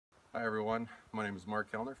Hi everyone, my name is Mark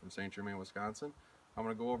Kellner from St. Germain, Wisconsin. I'm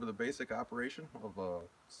going to go over the basic operation of a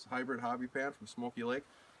hybrid hobby pan from Smoky Lake.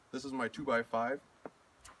 This is my 2x5.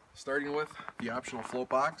 Starting with the optional float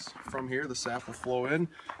box. From here the sap will flow in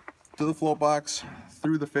to the float box,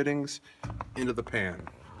 through the fittings, into the pan.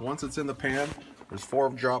 Once it's in the pan, there's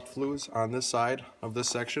 4 drop flues on this side of this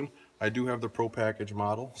section. I do have the Pro Package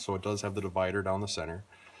model, so it does have the divider down the center.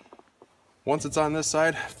 Once it's on this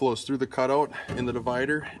side, it flows through the cutout in the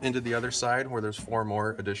divider into the other side where there's 4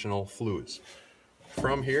 more additional flues.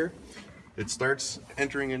 From here, it starts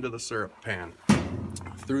entering into the syrup pan.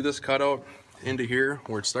 Through this cutout into here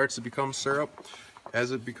where it starts to become syrup. As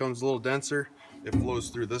it becomes a little denser, it flows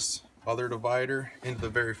through this other divider into the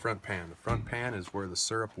very front pan. The front pan is where the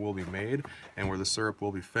syrup will be made and where the syrup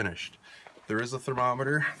will be finished. There is a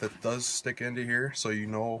thermometer that does stick into here so you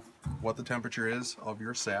know what the temperature is of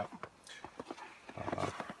your sap.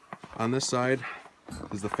 On this side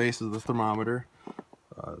is the face of the thermometer.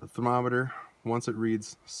 The thermometer, once it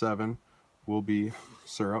reads 7, will be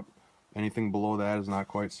syrup. Anything below that is not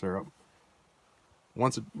quite syrup.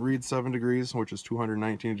 Once it reads 7 degrees, which is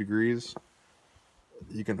 219 degrees,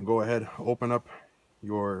 you can go ahead, open up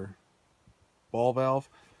your ball valve.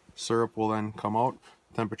 Syrup will then come out,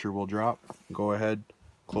 temperature will drop. Go ahead,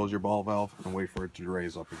 close your ball valve, and wait for it to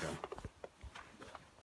raise up again.